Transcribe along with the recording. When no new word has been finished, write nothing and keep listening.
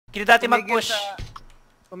Hindi dati mag-push.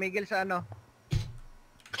 Pumigil sa ano.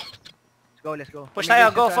 Let's go. Push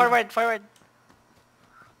tayo, go forward.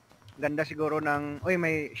 Ganda siguro ng... Uy,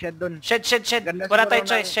 may shed dun. Shed. Ganda Wala siguro tayong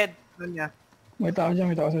choice, shed. Doon niya. May tao dyan,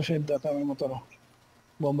 may tao sa shed. Data may motor.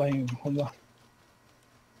 Bombahin. Bomba.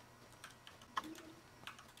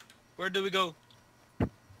 Where do we go?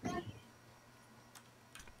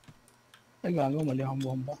 Ay gago, mali akong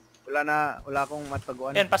bomba. Wala akong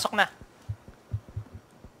mataguan. Yan, pasok na.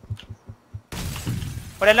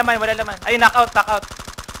 Wala laman. Ay, knockout.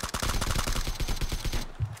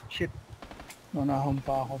 Shit. Nanahon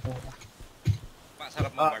pa ako po.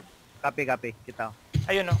 Masarap mo, Barb. Copy. Kita.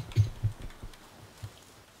 Ayun, oh.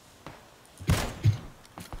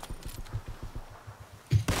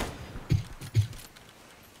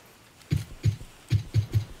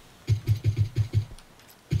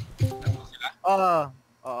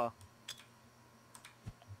 Oo.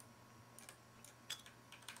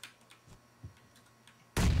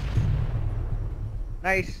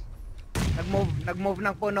 Nice. Nag-move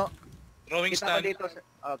ng puno. Throwing stun.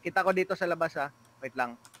 Kita ko dito sa labas ha. Wait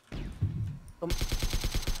lang.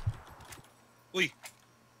 Uy.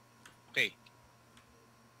 Okay.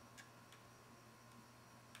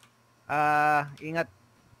 Ingat.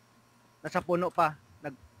 Nasa puno pa.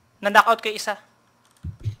 Na-knockout kay isa.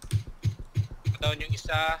 Down yung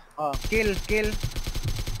isa. Kill.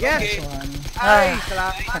 Yes! Okay. Ay,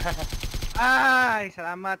 salamat. Ay,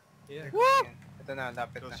 salamat. Yeah. Woo! Ito na,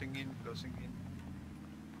 lapit na. Closing in.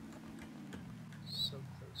 So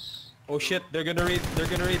close. Oh shit, they're gonna read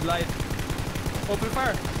light. Open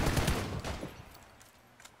fire.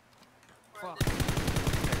 Fuck.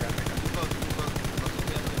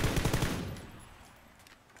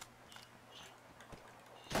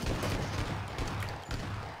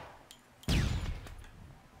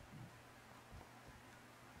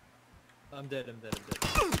 I'm dead.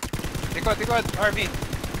 Likod, RV.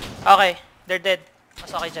 Okay, they're dead. Mas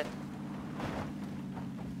okay dyan.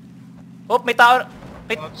 Oh, may tao.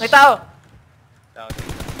 May tao. Down.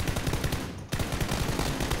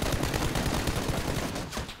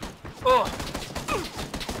 Oh.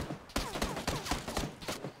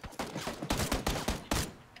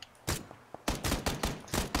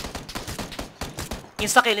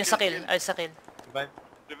 Insta-kill.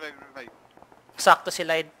 Revive. Sakto si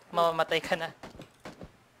Light. Mamamatay ka na.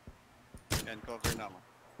 Yan, cover na ako.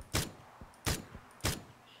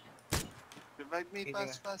 Revive me,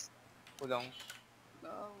 fast. Kulong.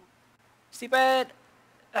 No. Stupid!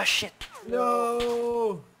 Ah, shit.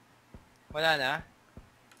 No. Wala na?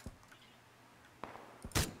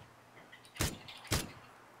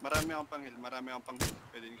 Marami akong panghil.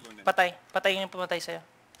 Pwede kunin. Patay yung pumatay sa'yo.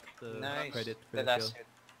 Nice. Credit The last hit.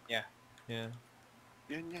 Yeah.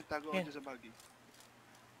 Yan, tago ako dyan sa baggy.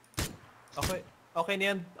 Okay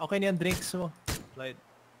na yan, drinks mo. Light.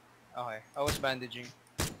 Okay. I was bandaging.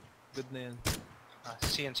 Good na yan.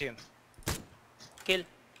 See him. Kill.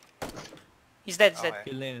 He's dead. Okay.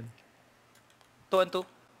 Kill na yan. 2-on-2.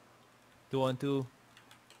 2-on-2.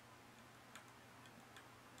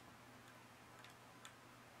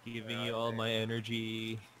 Giving you all my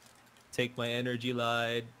energy. Take my energy,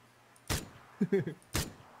 Light.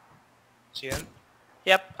 See him?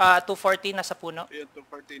 Yep, 240 nasa puno. Ayun,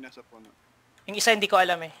 240 nasa puno. Yung isa hindi ko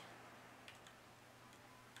alam eh.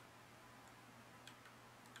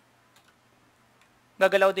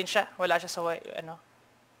 Gagalaw din siya. Wala siya sa ano.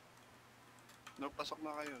 No, pasok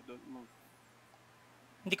na kayo. Don't move.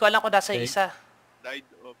 Hindi ko alam kung nasa Okay. isa. Light,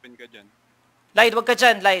 open ka dyan. Light, wag ka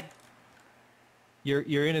dyan, Light.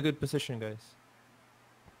 You're in a good position, guys.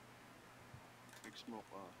 Big smoke.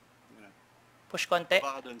 Yan. Push konti.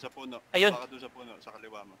 Baka dun sa puno. Ayun. Baka dun sa puno, sa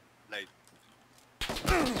kaliwa mo. Light.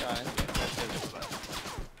 Saan?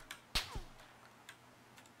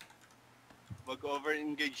 Wag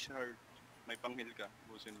over-engage hard. May panghil ka.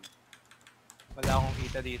 Busin mo. Wala akong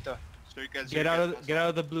kita dito. Circle. Get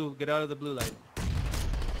out of the blue. Get out of the blue, Light.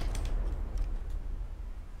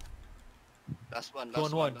 Last one.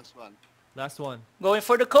 2-on-1. Last one. Last one. Going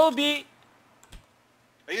for the Kobe.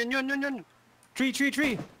 Ayun, yun.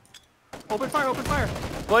 Tree. Open fire.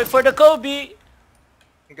 Going for the Kobe.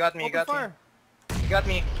 He got me. Open fire. He got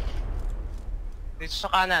me. Dito sa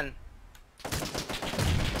kanan.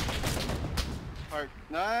 Hard.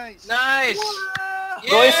 Nice. Nice!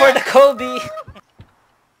 Yeah! Going for the Kobe.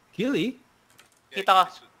 Killy? Yeah, Kita ka.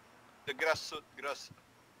 The grass.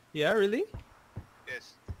 Yeah, really?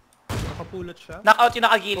 Yes. Nakapulot siya? Knockout yung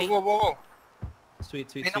nakagili. Whoa.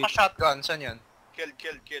 Sweet. May naka-shotgun. Saan yun? Kill.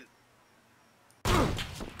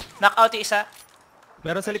 Knockout yung isa.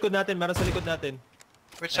 Meron sa likod natin.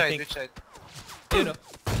 Which I side? think- Which side? You know,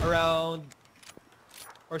 around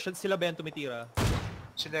Or should sila ba yan tumitira?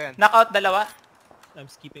 Sila yan. Knockout, dalawa. I'm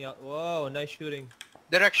skipping out. Wow, nice shooting.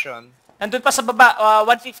 Direction. Nandun pa sa baba.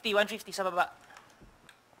 150 sa baba.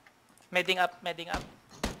 Medding up.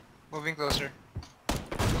 Moving closer.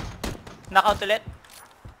 Knockout ulit.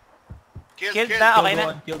 Killed Kill. na, okay na.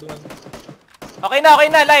 Killed one. Okay na,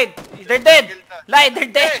 Lied. They're dead. Lied, they're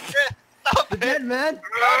dead. Stop You're it! dead, man!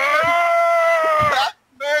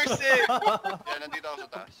 Mercy! Yan, nandito ako sa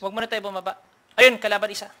taas. Huwag muna tayo bumaba. Ayun, kalaban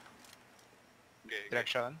isa. Okay.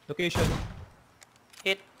 Direction. Location.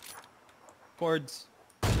 Hit. Chords.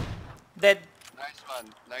 Dead. Nice one.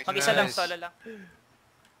 Nice Mag-isa one. lang, solo lang.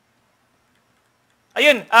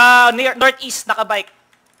 Ayun, near northeast, nakabike.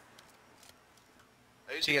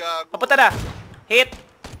 Ayun Sige. si Gago. Papunta na. Hit.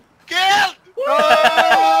 Killed!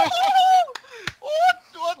 Oh!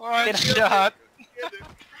 What? One shot.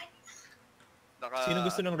 Sino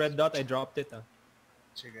gusto ng red dot? I dropped it, ah.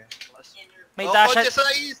 Sige. May Oh, dash kotse sa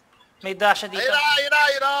east! May dash dito. Ayun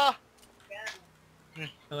na!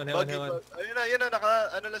 Hang Buggy, on. ayun na,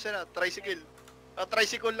 ano lang sila, tricycle.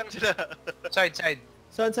 Tricycle lang sila. Side.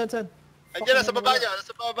 Saan? Andiyan, nasa baba niya,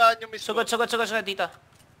 nasa baba niyo mismo. Sugod dito.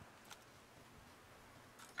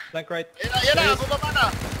 Flank right. Ayun na, bumaba na.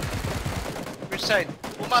 Which side?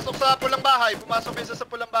 Pumasok sa pulang bahay, pumasok isa sa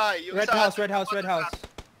pulang bahay. Yung Red isa, house.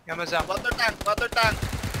 Yamazaki. Water tank.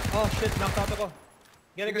 Oh shit, knocked out ako.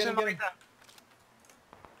 Get Hindi ko siya him. makita.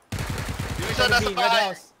 Yung isa nasa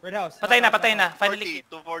bahay. Red house. Patay na. Finally.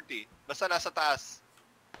 240. Basta nasa taas.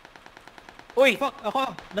 Uy, Fuck, ako.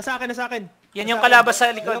 Nasa akin. yan yung kalabas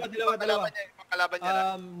sa likod. Dalawa. Yung kalaban niya na.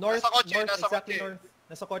 North, Nasa kotse, nasa exactly kotse. north.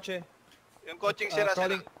 Nasa kotse. Yung coaching sila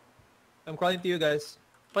sila. I'm crawling to you guys.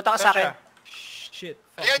 Punta ka sa akin. Shit.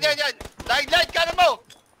 Fuck Ayan, me. yan. Light, kanan mo!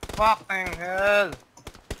 Fucking hell.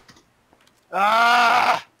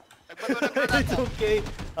 Nagbato ng granada. It's okay.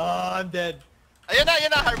 Oh, I'm dead. Ayan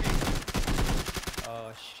na, Harvey.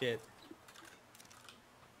 Oh shit.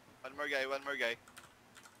 One more guy.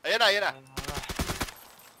 Ayan na.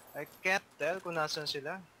 I can't tell kung nasan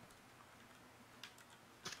sila.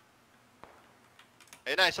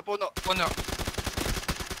 Ayan na, sa puno. Puno.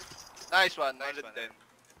 Nice one.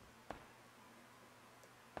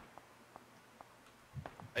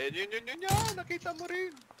 Ayun, yun. Nakita mo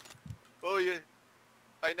rin. Oh, yun.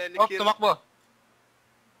 Finally Oh, kill. tumakbo.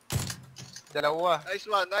 Dalawa.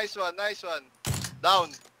 Nice one. Down.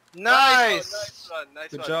 Nice!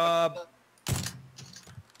 Nice Good one. job.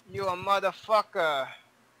 You a motherfucker.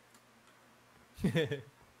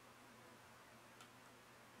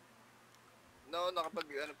 No,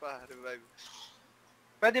 revive.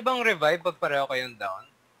 Pwede bang revive pag pareho kayong down?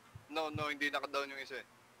 No, hindi naka-down yung isa eh.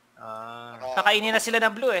 Kakainin na sila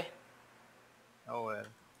ng blue eh. Oh well.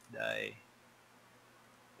 Die.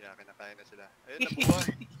 Yeah, kinakain na sila. Ayun,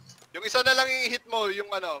 nabuhay. Yung isa na lang yung hit mo, yung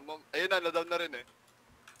ayun na-down na rin eh.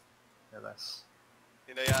 Labas.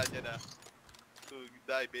 Hinayaan niya na.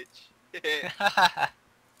 Die, bitch.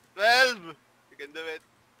 12! You can do it.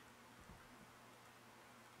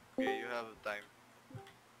 Okay, you have time.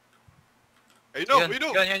 Ayun no! Yun.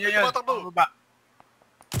 May tumatakbo. Baba.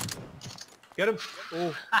 Get him.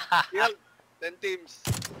 Oh. Yan, 10 teams.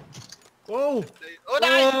 Oh. Oh,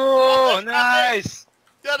 nice! Oh, nice!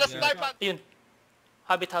 Yeah, that's Yeah. sniper! Ayun.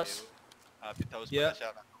 Habit house. Habit house Yeah. pala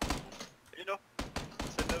siya. Ayun no?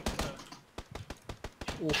 Sa loob na.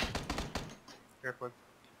 Careful.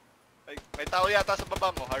 May tao yata sa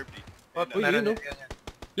baba mo, Harvey. Oh, Uy, meron yun, no? yan.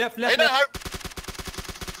 Left. Ayun na, Harvey!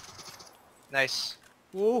 Nice.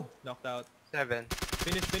 Oh, knocked out. 7.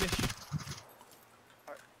 Finish.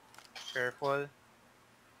 Careful.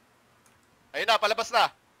 Ayun na, palabas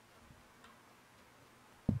na!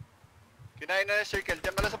 Kinain na yung circle.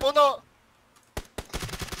 Diyan pala sa puno!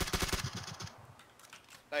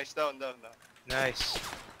 Nice, down. Nice.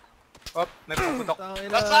 Oh, may puputok.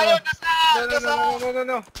 Nasa yun!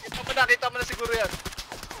 No. Kita mo na siguro yan.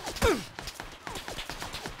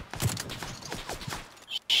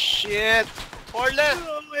 Shit! 4 left!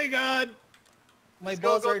 Oh my god. My Go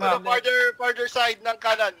balls to are the in the farther side ng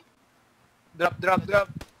kanan. Drop.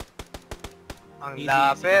 Ang Easy,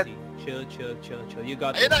 lapit. easy. Chill. You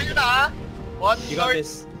got Ayun this. na ha! One You got north,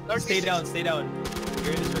 this. northeast. Stay down.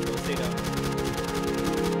 You're in the circle. Stay down.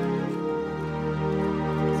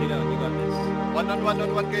 You got this. One on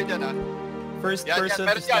one kayo dyan ha. First Yan, person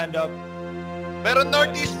meron to stand up. Meron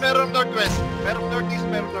northeast, meron northwest. Meron northeast,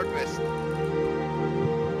 meron northwest. Oh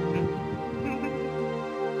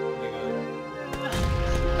my god.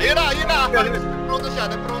 Ayun na! Nag-proto siya.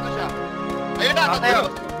 Ayun na! Tayo.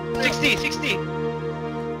 Tayo. 60.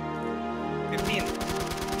 15.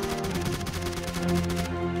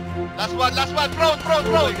 Last one,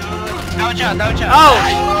 prone. Down siya, down siya.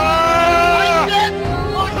 Oh!